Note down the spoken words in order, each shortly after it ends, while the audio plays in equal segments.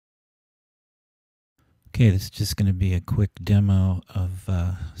Okay, this is just going to be a quick demo of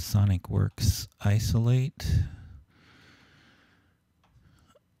SonicWorx Isolate.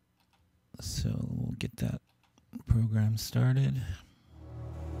 So we'll get that program started.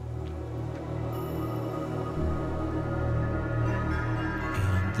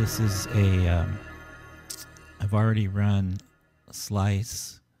 And this is a, I've already run a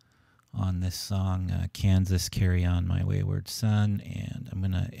slice on this song, Kansas, Carry On My Wayward Son, and I'm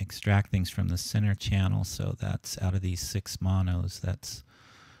going to extract things from the center channel, so that's out of these 6 monos, that's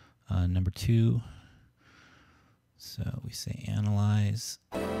number 2. So we say analyze,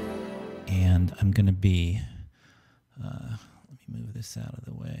 and I'm going to be, let me move this out of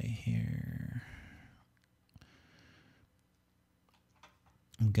the way here.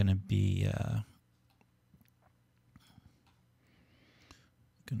 I'm going to be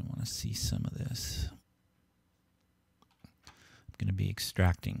going to want to see some of this. I'm going to be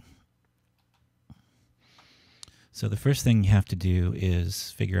extracting. So the first thing you have to do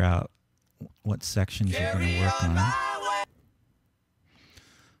is figure out what sections you're going to work on.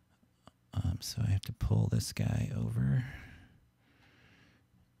 So I have to pull this guy over.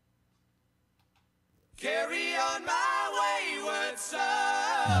 Carry on my wayward son.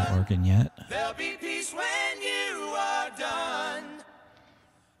 Not organ yet. There'll be peace when you are done.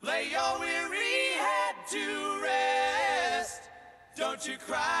 Lay your weary head to rest. Don't you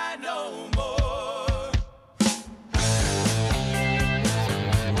cry no more.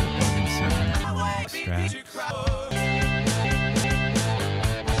 Extract.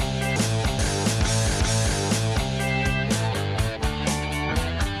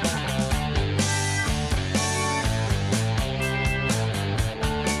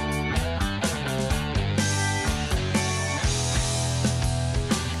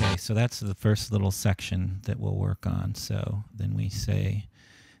 So that's the first little section that we'll work on. So then we say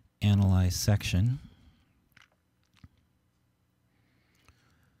analyze section.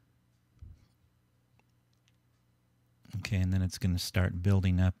 Okay, and then it's going to start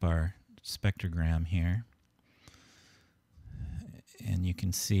building up our spectrogram here. And you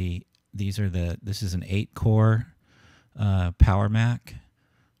can see these are this is an 8-core Power Mac.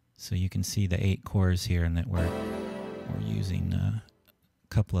 So you can see the 8 cores here, and that we're using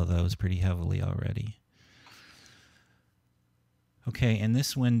couple of those pretty heavily already. Okay, in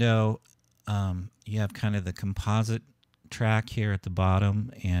this window, you have kind of the composite track here at the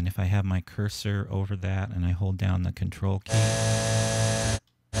bottom, and if I have my cursor over that and I hold down the control key,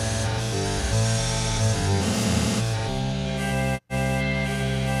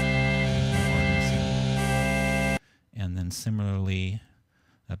 and then similarly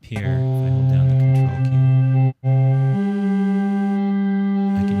up here, if I hold down the control key,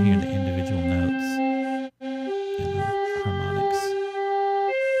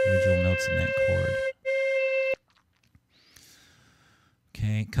 in that chord.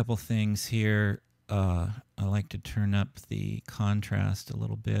 Okay, a couple things here. I like to turn up the contrast a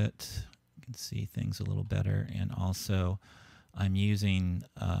little bit. You can see things a little better. And also, I'm using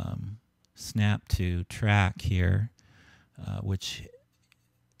snap to track here, which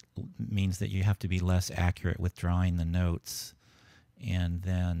means that you have to be less accurate with drawing the notes. And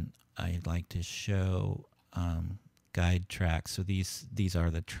then I'd like to show guide tracks. So these are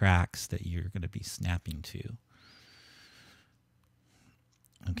the tracks that you're going to be snapping to.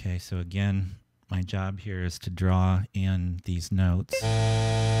 Okay, so again, my job here is to draw in these notes. So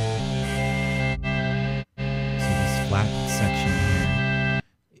this flat section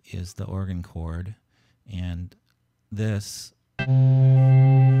here is the organ chord, and this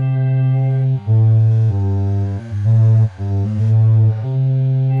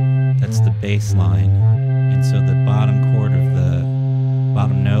that's the bass line. And so the bottom chord of the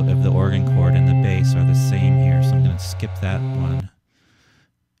bottom note of the organ chord and the bass are the same here. So I'm going to skip that one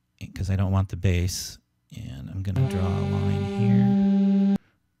because I don't want the bass. And I'm going to draw a line here.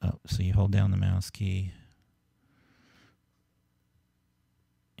 Oh, so you hold down the mouse key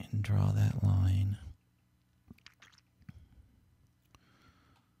and draw that line.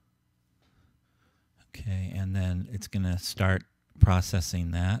 Okay, and then it's going to start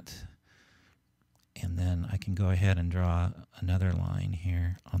processing that. And then I can go ahead and draw another line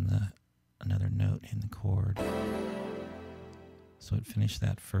here on another note in the chord. So it finished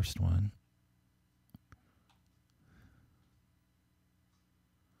that first one.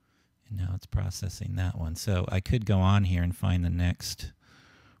 And now it's processing that one. So I could go on here and find the next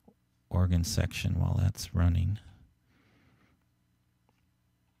organ section while that's running.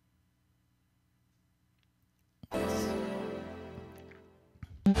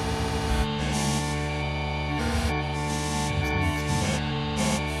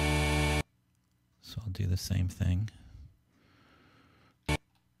 So I'll do the same thing.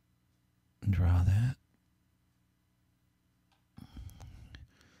 Draw that.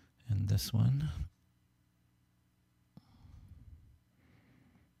 And this one.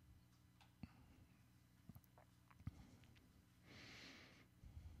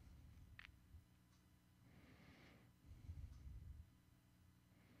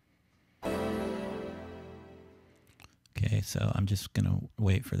 Okay, so I'm just going to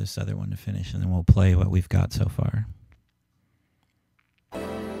wait for this other one to finish, and then we'll play what we've got so far. Okay,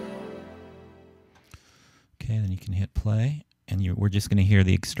 then you can hit play, and we're just going to hear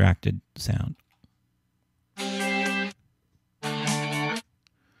the extracted sound.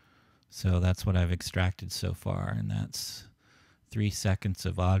 So that's what I've extracted so far, and that's 3 seconds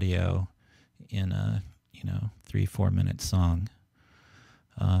of audio in a 3-4 minute song.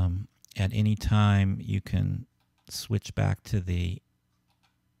 At any time, you can switch back to the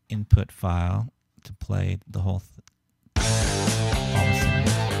input file to play the whole all the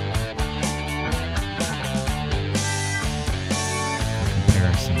sounds. For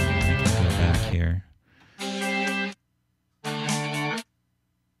comparison, I can go back here,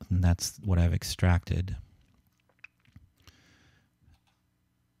 and that's what I've extracted.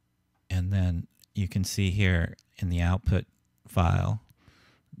 And then you can see here in the output file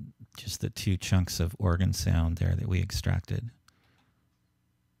just the 2 chunks of organ sound there that we extracted.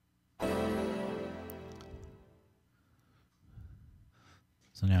 So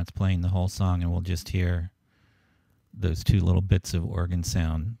now it's playing the whole song, and we'll just hear those 2 little bits of organ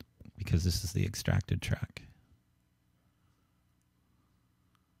sound because this is the extracted track.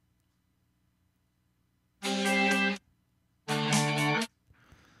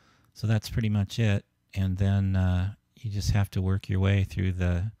 So that's pretty much it, and then you just have to work your way through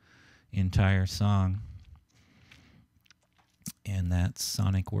the entire song, and that's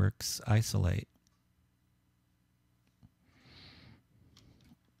SonicWorx Isolate.